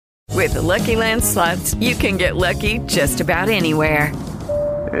With the Lucky Land Slots, you can get lucky just about anywhere.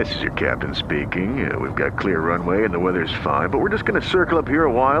 This is your captain speaking. We've got clear runway and the weather's fine, but we're just going to circle up here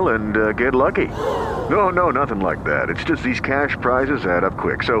a while and get lucky. No, nothing like that. It's just these cash prizes add up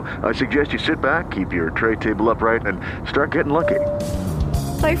quick. So I suggest you sit back, keep your tray table upright, and start getting lucky.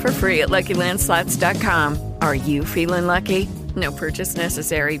 Play for free at LuckyLandSlots.com. Are you feeling lucky? No purchase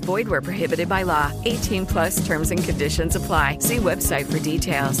necessary. Void where prohibited by law. 18 plus terms and conditions apply. See website for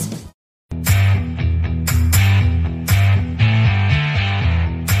details.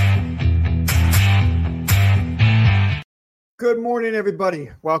 Good morning,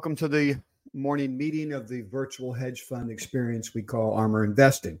 everybody. Welcome to the morning meeting of the virtual hedge fund experience we call Armor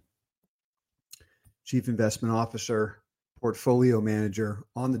Investing. Chief Investment Officer, Portfolio Manager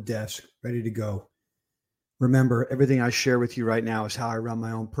on the desk, ready to go. Remember, everything I share with you right now is how I run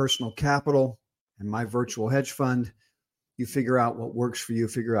my own personal capital and my virtual hedge fund. You figure out what works for you,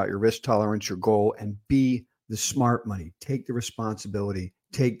 figure out your risk tolerance, your goal, and be the smart money. Take the responsibility,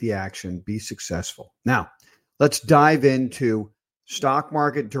 take the action, be successful. Now, let's dive into stock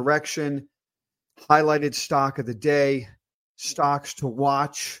market direction, highlighted stock of the day, stocks to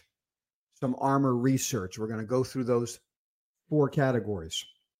watch, some Armor research. We're going to go through those 4 categories.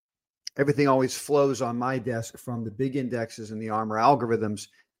 Everything always flows on my desk from the big indexes and the Armor algorithms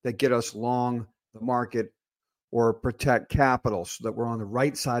that get us long the market or protect capital so that we're on the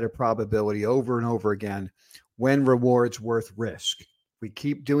right side of probability over and over again when rewards worth risk. If we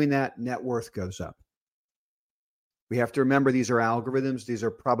keep doing that, net worth goes up. We have to remember these are algorithms. These are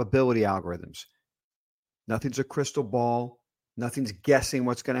probability algorithms. Nothing's a crystal ball. Nothing's guessing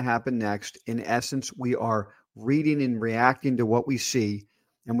what's going to happen next. In essence, we are reading and reacting to what we see,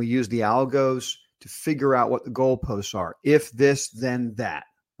 and we use the algos to figure out what the goalposts are. If this, then that.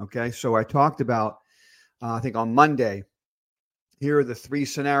 Okay, so I talked about, I think on Monday, here are the 3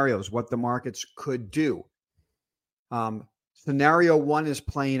 scenarios, what the markets could do. Scenario 1 is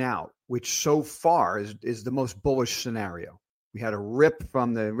playing out, which so far is the most bullish scenario. We had a rip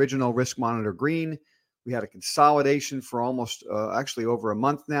from the original risk monitor green. We had a consolidation for almost actually over a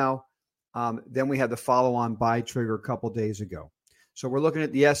month now. Then we had the follow-on buy trigger a couple days ago. So we're looking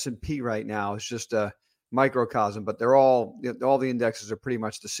at the S&P right now. It's just a microcosm, but they're all the indexes are pretty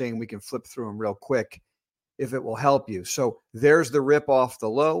much the same. We can flip through them real quick if it will help you. So there's the rip off the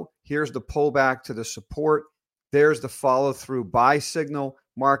low. Here's the pullback to the support. There's the follow-through buy signal.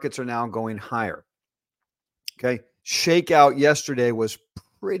 Markets are now going higher. Okay. Shakeout yesterday was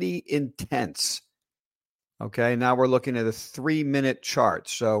pretty intense. Okay. Now we're looking at a 3-minute chart.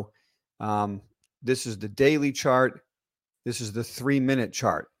 So this is the daily chart. This is the 3-minute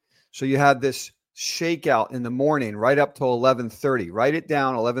chart. So you had this shakeout in the morning right up till 11:30. Write it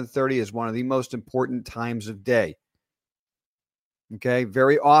down. 11:30 is one of the most important times of day. Okay.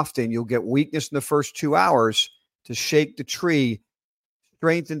 Very often you'll get weakness in the first 2 hours to shake the tree,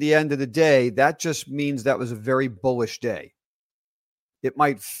 strength at the end of the day. That just means that was a very bullish day. It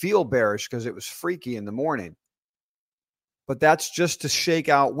might feel bearish because it was freaky in the morning, but that's just to shake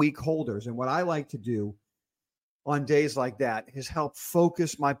out weak holders. And what I like to do on days like that is help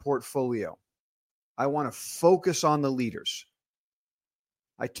focus my portfolio. I want to focus on the leaders.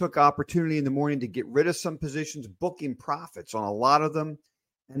 I took opportunity in the morning to get rid of some positions, booking profits on a lot of them.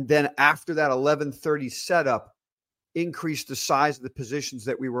 And then after that 11:30 setup, increase the size of the positions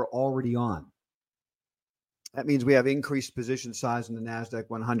that we were already on. That means we have increased position size in the NASDAQ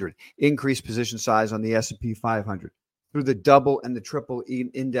 100, increased position size on the S&P 500 through the double and the triple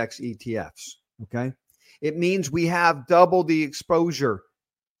index ETFs. Okay. It means we have double the exposure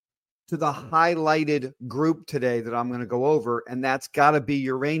to the highlighted group today that I'm going to go over, and that's got to be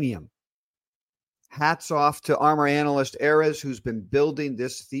uranium. Hats off to Armor Analyst Erez, who's been building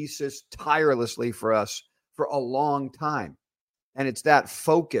this thesis tirelessly for us for a long time. And it's that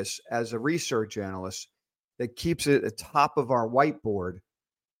focus as a research analyst that keeps it at the top of our whiteboard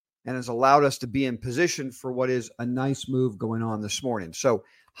and has allowed us to be in position for what is a nice move going on this morning. So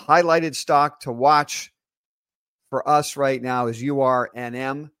highlighted stock to watch for us right now is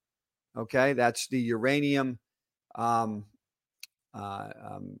URNM. Okay, that's the uranium ETF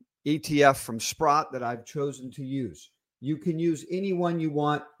from Sprott that I've chosen to use. You can use any one you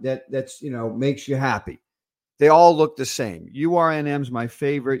want that's makes you happy. They all look the same. URNM's my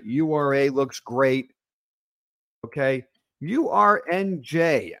favorite. URA looks great. Okay.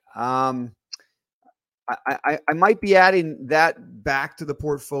 URNJ. I might be adding that back to the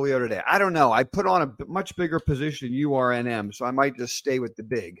portfolio today. I don't know. I put on a much bigger position URNM, so I might just stay with the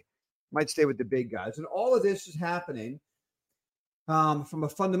big. Might stay with the big guys. And all of this is happening from a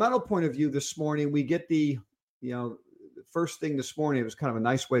fundamental point of view this morning. We get the first thing this morning. It was kind of a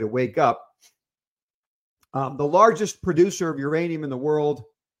nice way to wake up. The largest producer of uranium in the world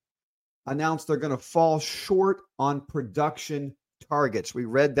announced they're going to fall short on production targets. We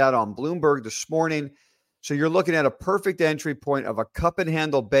read that on Bloomberg this morning. So you're looking at a perfect entry point of a cup and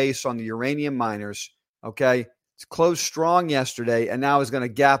handle base on the uranium miners. Okay. It's closed strong yesterday and now is going to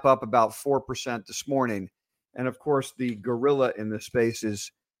gap up about 4% this morning. And of course, the gorilla in this space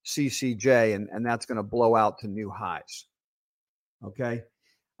is CCJ, and that's going to blow out to new highs. Okay.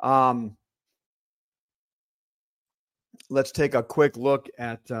 Let's take a quick look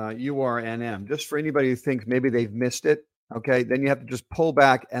at URNM, just for anybody who thinks maybe they've missed it. Okay, then you have to just pull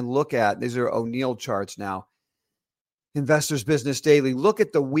back and look at, these are O'Neill charts now. Investors Business Daily, look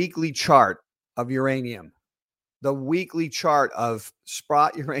at the weekly chart of uranium, the weekly chart of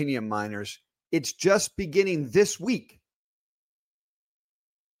Sprott uranium miners. It's just beginning this week.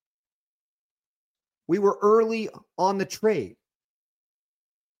 We were early on the trade.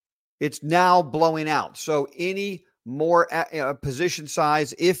 It's now blowing out. So any more position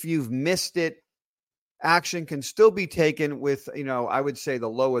size, if you've missed it, action can still be taken with, I would say the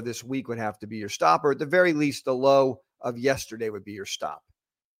low of this week would have to be your stop, or at the very least, the low of yesterday would be your stop.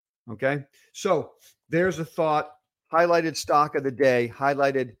 Okay. So there's a thought, highlighted stock of the day,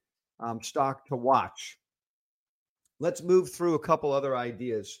 highlighted stock to watch. Let's move through a couple other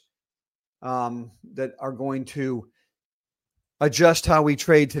ideas that are going to adjust how we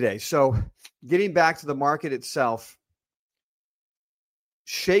trade today. So getting back to the market itself,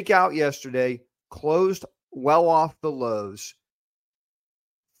 shakeout yesterday, closed well off the lows,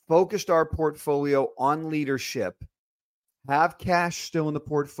 focused our portfolio on leadership, have cash still in the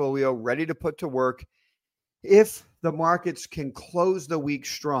portfolio, ready to put to work. If the markets can close the week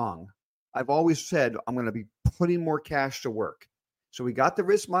strong, I've always said I'm going to be putting more cash to work. So we got the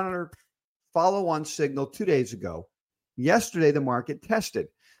risk monitor follow-on signal 2 days ago. Yesterday, the market tested.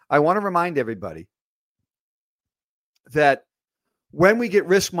 I want to remind everybody that when we get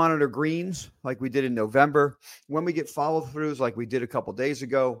risk monitor greens, like we did in November, when we get follow-throughs like we did a couple days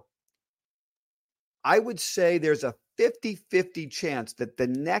ago, I would say there's a 50-50 chance that the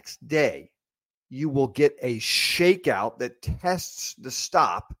next day you will get a shakeout that tests the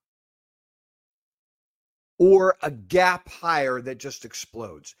stop or a gap higher that just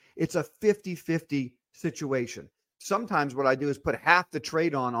explodes. It's a 50-50 situation. Sometimes what I do is put half the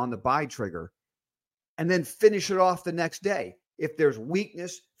trade on the buy trigger and then finish it off the next day. If there's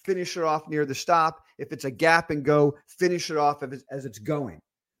weakness, finish it off near the stop. If it's a gap and go, finish it off as it's going,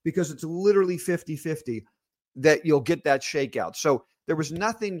 because it's literally 50-50 that you'll get that shakeout. So there was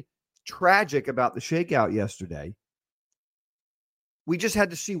nothing tragic about the shakeout yesterday. We just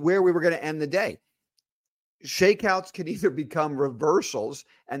had to see where we were going to end the day. Shakeouts can either become reversals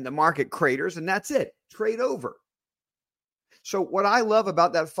and the market craters, and that's it. Trade over. So what I love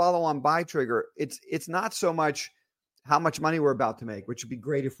about that follow-on buy trigger, it's not so much how much money we're about to make, which would be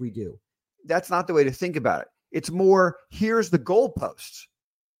great if we do. That's not the way to think about it. It's more, here's the goalposts.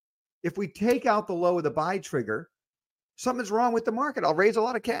 If we take out the low of the buy trigger, something's wrong with the market. I'll raise a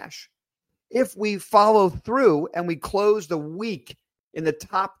lot of cash. If we follow through and we close the week in the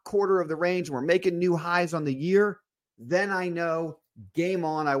top quarter of the range, we're making new highs on the year, then I know game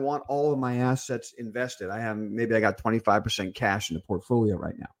on. I want all of my assets invested. I got 25% cash in the portfolio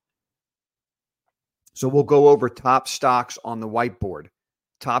right now. So we'll go over top stocks on the whiteboard,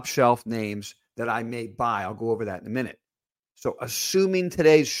 top shelf names that I may buy. I'll go over that in a minute. So assuming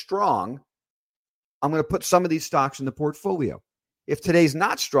today's strong, I'm going to put some of these stocks in the portfolio. If today's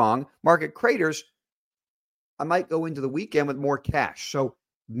not strong, market craters, I might go into the weekend with more cash. So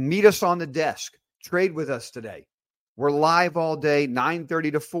meet us on the desk. Trade with us today. We're live all day,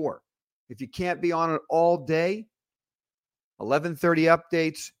 9:30 to 4. If you can't be on it all day, 11:30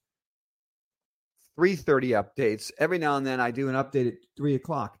 updates, 3:30 updates. Every now and then I do an update at 3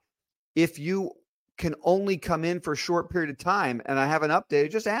 o'clock. If you can only come in for a short period of time and I haven't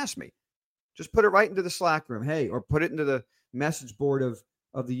updated, just ask me. Just put it right into the Slack room. Hey, or put it into the message board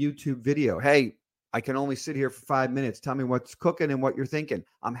of the YouTube video. Hey, I can only sit here for 5 minutes. Tell me what's cooking and what you're thinking.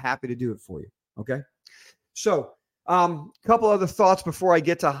 I'm happy to do it for you. Okay. So a couple other thoughts before I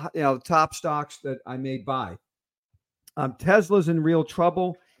get to top stocks that I may buy. Tesla's in real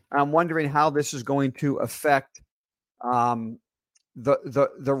trouble. I'm wondering how this is going to affect the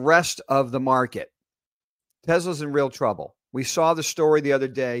rest of the market. Tesla's in real trouble. We saw the story the other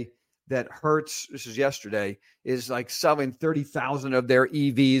day that Hertz, this is yesterday, is like selling 30,000 of their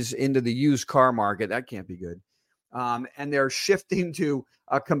EVs into the used car market. That can't be good. And they're shifting to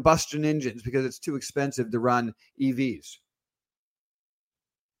combustion engines because it's too expensive to run EVs.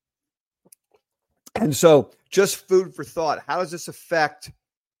 And so just food for thought. How does this affect,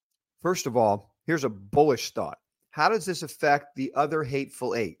 first of all, here's a bullish thought. How does this affect the other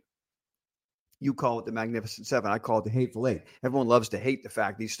hateful eight? You call it the Magnificent Seven. I call it the hateful eight. Everyone loves to hate the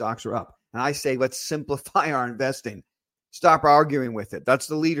fact these stocks are up. And I say, let's simplify our investing. Stop arguing with it. That's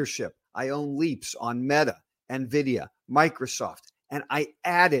the leadership. I own Leaps on Meta, NVIDIA, Microsoft. And I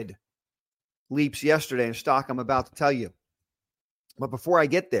added Leaps yesterday in stock I'm about to tell you. But before I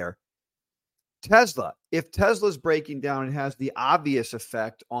get there, Tesla, if Tesla's breaking down, it has the obvious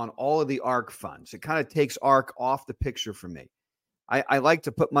effect on all of the ARK funds. It kind of takes ARK off the picture for me. I like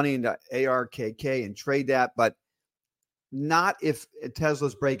to put money into ARKK and trade that, but not if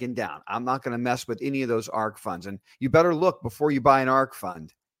Tesla's breaking down. I'm not going to mess with any of those ARK funds. And you better look before you buy an ARK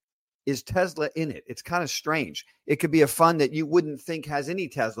fund. Is Tesla in it? It's kind of strange. It could be a fund that you wouldn't think has any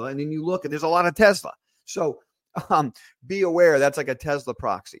Tesla, and then you look and there's a lot of Tesla. So be aware that's like a Tesla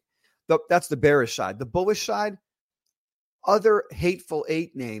proxy. That's the bearish side. The bullish side, other hateful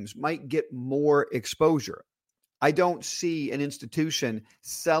eight names might get more exposure. I don't see an institution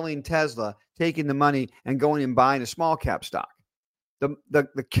selling Tesla, taking the money and going and buying a small cap stock.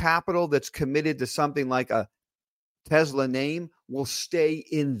 The capital that's committed to something like a Tesla name will stay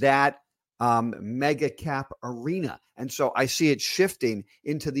in that mega cap arena. And so I see it shifting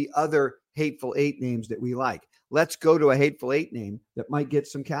into the other hateful eight names that we like. Let's go to a hateful eight name that might get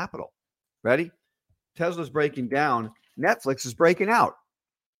some capital. Ready? Tesla's breaking down. Netflix is breaking out.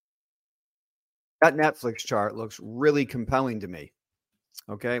 That Netflix chart looks really compelling to me.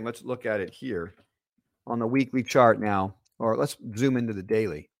 Okay, let's look at it here on the weekly chart now, or let's zoom into the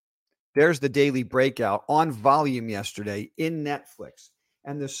daily. There's the daily breakout on volume yesterday in Netflix.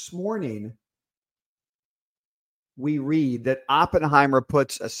 And this morning, we read that Oppenheimer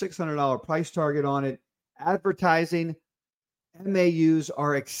puts a $600 price target on it. Advertising MAUs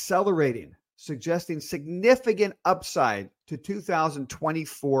are accelerating, suggesting significant upside to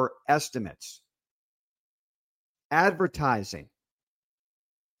 2024 estimates. Advertising,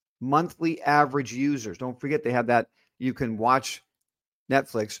 monthly average users. Don't forget they have that. You can watch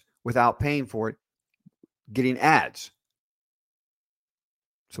Netflix without paying for it, getting ads.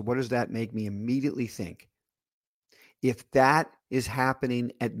 So what does that make me immediately think? If that is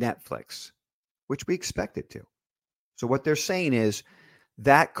happening at Netflix, which we expect it to. So what they're saying is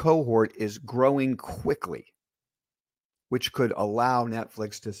that cohort is growing quickly, which could allow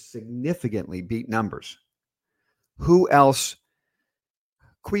Netflix to significantly beat numbers. Who else?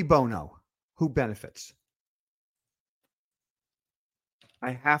 Cui bono? Who benefits?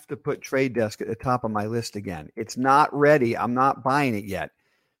 I have to put Trade Desk at the top of my list again. It's not ready. I'm not buying it yet.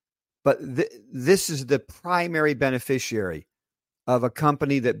 But this is the primary beneficiary of a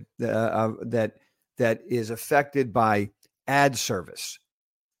company that is affected by ad service.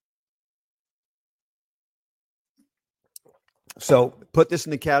 So put this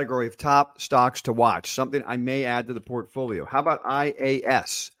in the category of top stocks to watch, something I may add to the portfolio. How about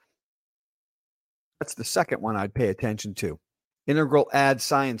IAS? That's the second one I'd pay attention to. Integral Ad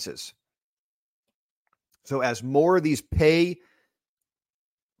Sciences. So as more of these pay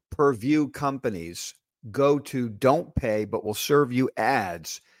per view companies go to don't pay but will serve you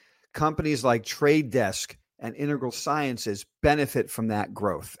ads, companies like Trade Desk and Integral Sciences benefit from that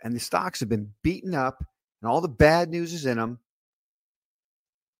growth. And the stocks have been beaten up and all the bad news is in them.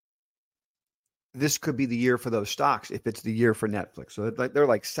 This could be the year for those stocks if it's the year for Netflix. So they're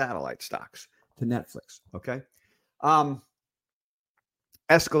like satellite stocks to Netflix, okay?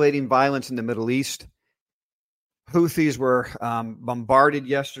 Escalating violence in the Middle East. Houthis were bombarded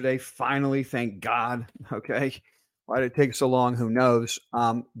yesterday, finally, thank God, okay? Why did it take so long? Who knows?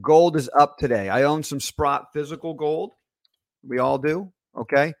 Gold is up today. I own some Sprott physical gold. We all do,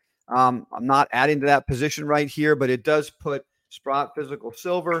 okay? I'm not adding to that position right here, but it does put Sprott physical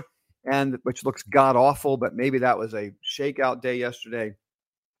silver, and which looks god awful, but maybe that was a shakeout day yesterday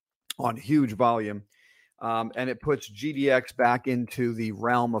on huge volume. And it puts GDX back into the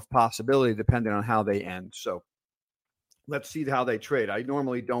realm of possibility depending on how they end. So let's see how they trade. I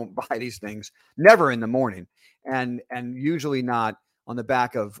normally don't buy these things, never in the morning, and usually not on the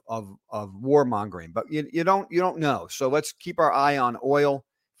back of warmongering. But you don't know. So let's keep our eye on oil.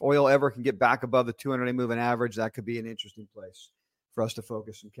 If oil ever can get back above the 200-day moving average, that could be an interesting place for us to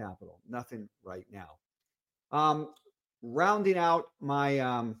focus some capital. Nothing right now. Rounding out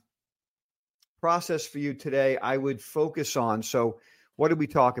my process for you today, I would focus on, so what did we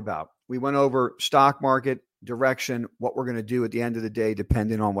talk about? We went over stock market, direction, what we're going to do at the end of the day,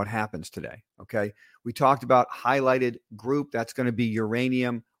 depending on what happens today, okay? We talked about highlighted group. That's going to be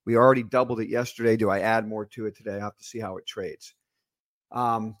uranium. We already doubled it yesterday. Do I add more to it today? I have to see how it trades.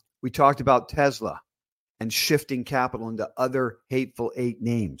 We talked about Tesla and shifting capital into other Hateful Eight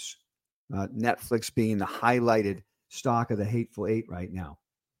names. Netflix being the highlighted stock of the Hateful Eight right now.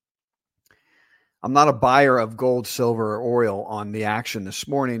 I'm not a buyer of gold, silver, or oil on the action this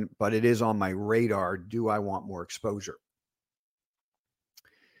morning, but it is on my radar. Do I want more exposure?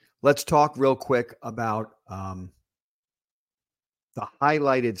 Let's talk real quick about the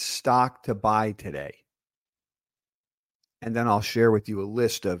highlighted stock to buy today. And then I'll share with you a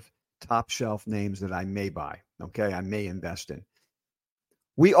list of top shelf names that I may buy. Okay, I may invest in.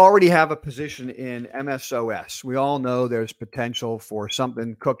 We already have a position in MSOS. We all know there's potential for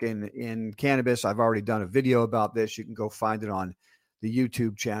something cooking in cannabis. I've already done a video about this. You can go find it on the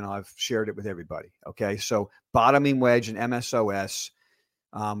YouTube channel. I've shared it with everybody. Okay, so bottoming wedge in MSOS,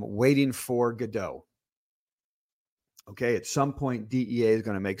 waiting for Godot. Okay, at some point, DEA is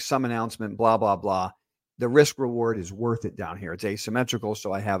going to make some announcement, blah, blah, blah. The risk reward is worth it down here. It's asymmetrical,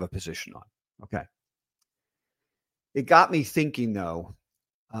 so I have a position on. Okay. It got me thinking, though.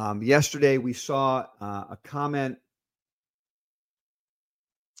 Yesterday, we saw a comment.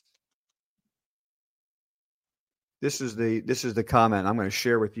 This is the comment I'm going to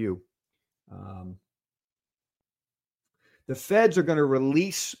share with you. The feds are going to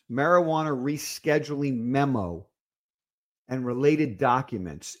release marijuana rescheduling memo and related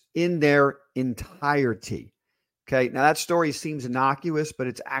documents in their entirety. Okay, now that story seems innocuous, but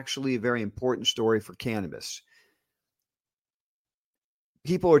it's actually a very important story for cannabis.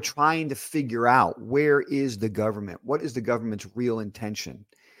 People are trying to figure out, where is the government? What is the government's real intention?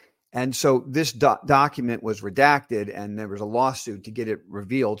 And so this document was redacted, and there was a lawsuit to get it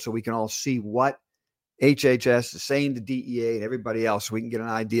revealed so we can all see what HHS is saying to DEA and everybody else, so we can get an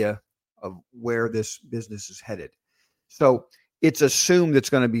idea of where this business is headed. So it's assumed it's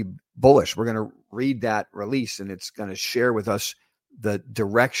going to be bullish. We're going to read that release, and it's going to share with us the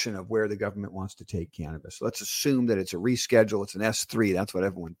direction of where the government wants to take cannabis. Let's assume that it's a reschedule. It's an S3. That's what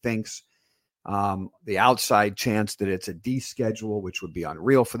everyone thinks. The outside chance that it's a deschedule, which would be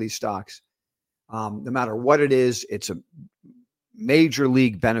unreal for these stocks. No matter what it is, it's a major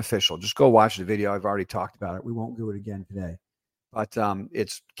league beneficial. Just go watch the video. I've already talked about it. We won't do it again today. But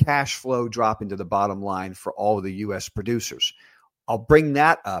it's cash flow dropping to the bottom line for all of the U.S. producers. I'll bring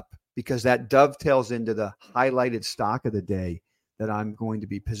that up because that dovetails into the highlighted stock of the day that I'm going to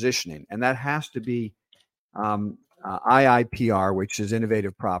be positioning. And that has to be IIPR, which is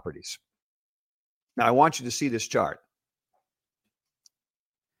Innovative Properties. Now, I want you to see this chart.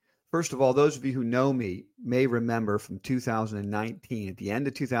 First of all, those of you who know me may remember from 2019, at the end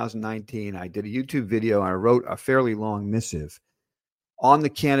of 2019, I did a YouTube video and I wrote a fairly long missive on the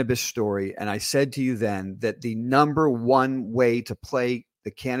cannabis story. And I said to you then that the number one way to play the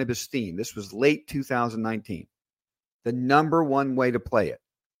cannabis theme, this was late 2019, the number one way to play it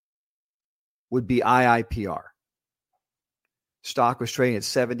would be IIPR. Stock was trading at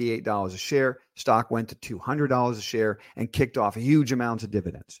 $78 a share. Stock went to $200 a share and kicked off huge amounts of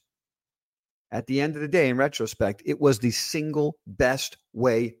dividends. At the end of the day, in retrospect, it was the single best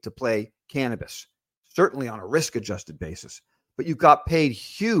way to play cannabis, certainly on a risk-adjusted basis. But you got paid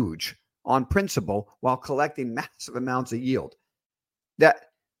huge on principal while collecting massive amounts of yield. That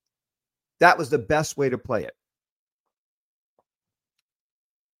was the best way to play it.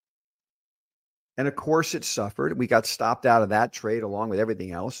 And of course, it suffered. We got stopped out of that trade along with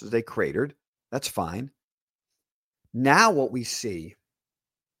everything else as they cratered. That's fine. Now what we see,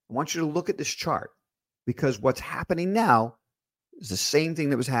 I want you to look at this chart, because what's happening now is the same thing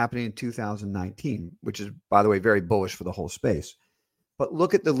that was happening in 2019, which is, by the way, very bullish for the whole space. But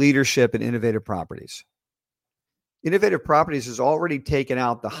look at the leadership in Innovative Properties. Innovative Properties has already taken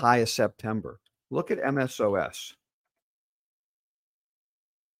out the high of September. Look at MSOS.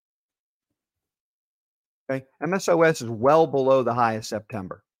 Okay, MSOS is well below the high of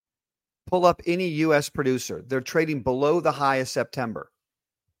September. Pull up any U.S. producer. They're trading below the high of September.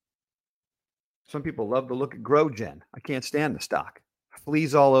 Some people love to look at GrowGen. I can't stand the stock.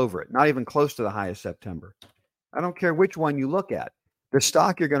 Fleas all over it. Not even close to the high of September. I don't care which one you look at. The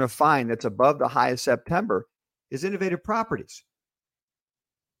stock you're going to find that's above the high of September is Innovative Properties.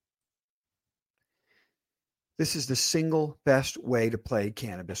 This is the single best way to play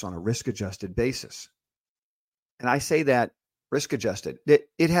cannabis on a risk-adjusted basis. And I say that risk-adjusted.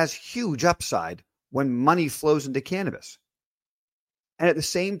 It has huge upside when money flows into cannabis. And at the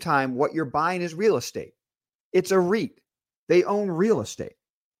same time, what you're buying is real estate. It's a REIT. They own real estate.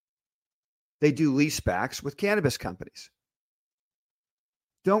 They do leasebacks with cannabis companies.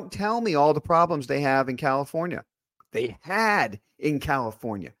 Don't tell me all the problems they have in California. They had in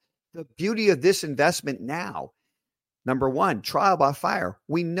California. The beauty of this investment now Number one, trial by fire.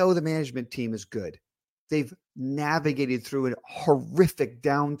 We know the management team is good. They've navigated through a horrific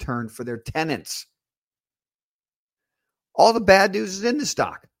downturn for their tenants. All the bad news is in the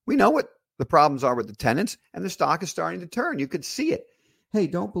stock. We know what the problems are with the tenants, and the stock is starting to turn. You could see it. Hey,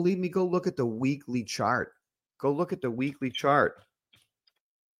 don't believe me? Go look at the weekly chart. Go look at the weekly chart.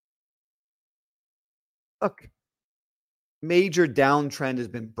 Look, major downtrend has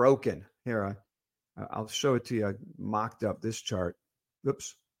been broken. Here, I'll show it to you. I mocked up this chart.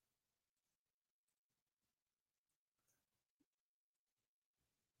 Oops.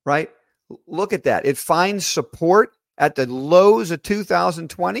 Right? Look at that. It finds support at the lows of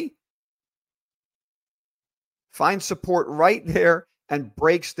 2020. Finds support right there and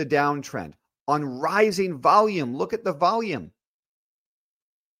breaks the downtrend on rising volume. Look at the volume.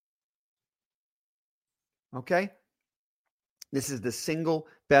 Okay? This is the single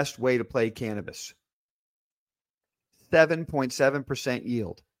best way to play cannabis. 7.7%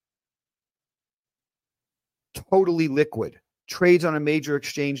 yield. Totally liquid. Trades on a major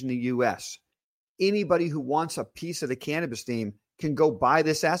exchange in the U.S. Anybody who wants a piece of the cannabis theme can go buy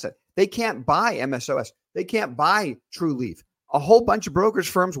this asset. They can't buy MSOS. They can't buy True Leaf. A whole bunch of brokerage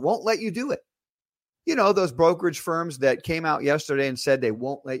firms won't let you do it. You know, those brokerage firms that came out yesterday and said they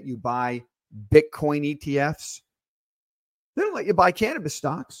won't let you buy Bitcoin ETFs. They don't let you buy cannabis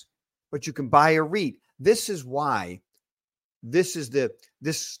stocks, but you can buy a REIT. This is why this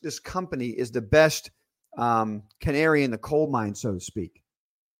company is the best canary in the coal mine, so to speak.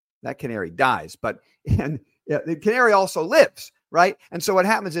 That canary dies, but the canary also lives, right? And so what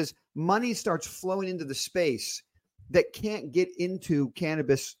happens is money starts flowing into the space that can't get into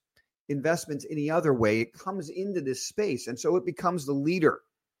cannabis investments any other way. It comes into this space, and so it becomes the leader.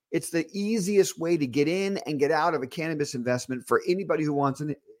 It's the easiest way to get in and get out of a cannabis investment for anybody who wants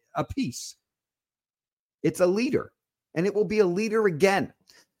a piece. It's a leader, and it will be a leader again.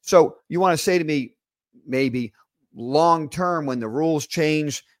 So you want to say to me, maybe long term when the rules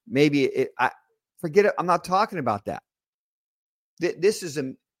change, forget it. I'm not talking about that. This is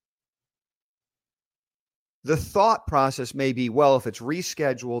the thought process may be, well, if it's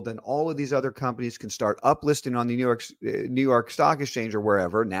rescheduled, then all of these other companies can start uplisting on the New York Stock Exchange or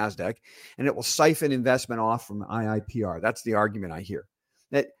wherever, NASDAQ, and it will siphon investment off from IIPR. That's the argument I hear.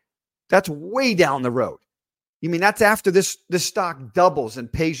 That's way down the road. You mean that's after this stock doubles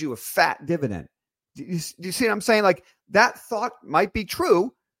and pays you a fat dividend? Do you see what I'm saying? Like, that thought might be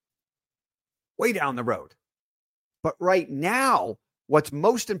true way down the road. But right now, what's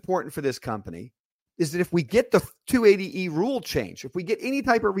most important for this company is that if we get the 280E rule change, if we get any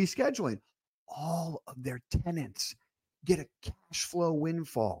type of rescheduling, all of their tenants get a cash flow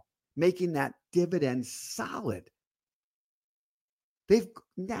windfall, making that dividend solid. They've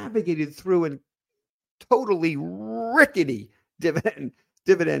navigated through a totally rickety tenant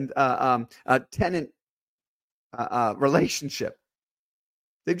relationship.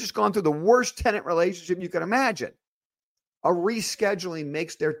 They've just gone through the worst tenant relationship you can imagine. A rescheduling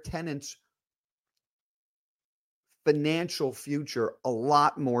makes their tenants' financial future a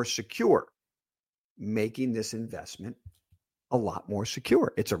lot more secure, making this investment a lot more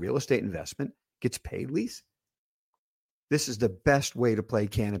secure. It's a real estate investment, gets paid lease. This is the best way to play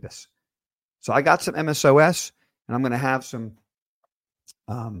cannabis. So I got some MSOS, and I'm going to have some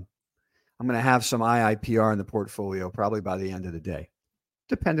IIPR in the portfolio probably by the end of the day,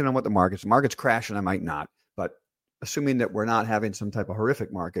 depending on what the market's crashing. I might not, but assuming that we're not having some type of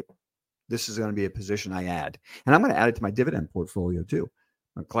horrific market, this is going to be a position I add. And I'm going to add it to my dividend portfolio too.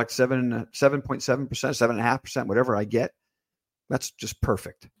 I'll collect 7.7%, 7.5%, whatever I get. That's just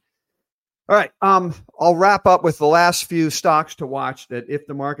perfect. All right. I'll wrap up with the last few stocks to watch that if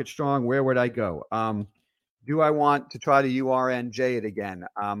the market's strong, where would I go? Do I want to try to URNJ it again?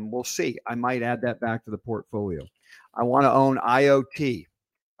 We'll see. I might add that back to the portfolio. I want to own IoT.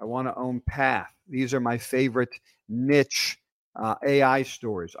 I want to own Path. These are my favorite niche AI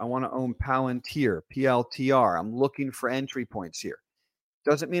stores. I want to own Palantir, PLTR. I'm looking for entry points here.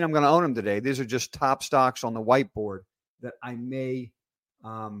 Doesn't mean I'm going to own them today. These are just top stocks on the whiteboard that I may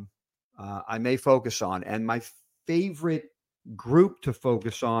focus on. And my favorite group to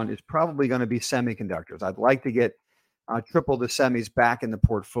focus on is probably going to be semiconductors. I'd like to get triple the semis back in the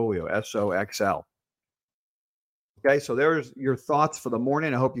portfolio, SOXL. Okay, so there's your thoughts for the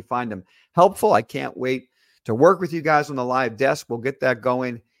morning. I hope you find them helpful. I can't wait to work with you guys on the live desk. We'll get that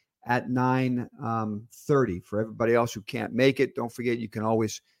going at 9:30. For everybody else who can't make it, don't forget you can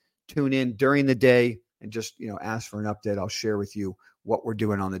always tune in during the day and just ask for an update. I'll share with you what we're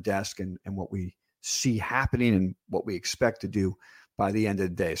doing on the desk and what we see happening and what we expect to do by the end of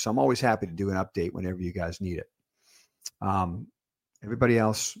the day. So I'm always happy to do an update whenever you guys need it. Everybody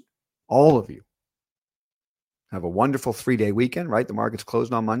else, all of you, have a wonderful 3-day weekend, right? The market's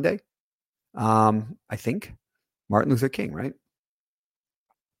closed on Monday. I think Martin Luther King, right?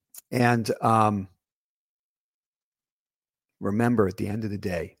 And remember, at the end of the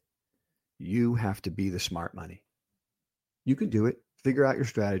day, you have to be the smart money. You can do it. Figure out your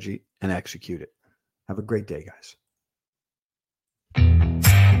strategy and execute it. Have a great day, guys.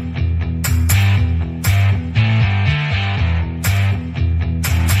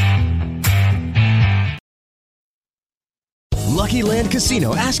 Lucky Land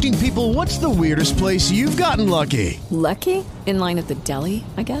Casino, asking people, what's the weirdest place you've gotten lucky? Lucky? In line at the deli,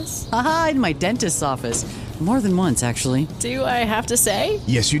 I guess? Aha, in my dentist's office. More than once, actually. Do I have to say?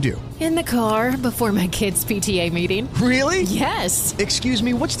 Yes, you do. In the car before my kids' PTA meeting. Really? Yes. Excuse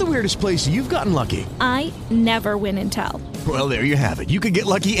me, what's the weirdest place you've gotten lucky? I never win and tell. Well, there you have it. You can get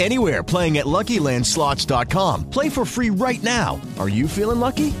lucky anywhere, playing at LuckyLandSlots.com. Play for free right now. Are you feeling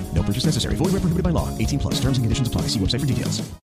lucky? No purchase necessary. Void where prohibited by law. 18+. Terms and conditions apply. See website for details.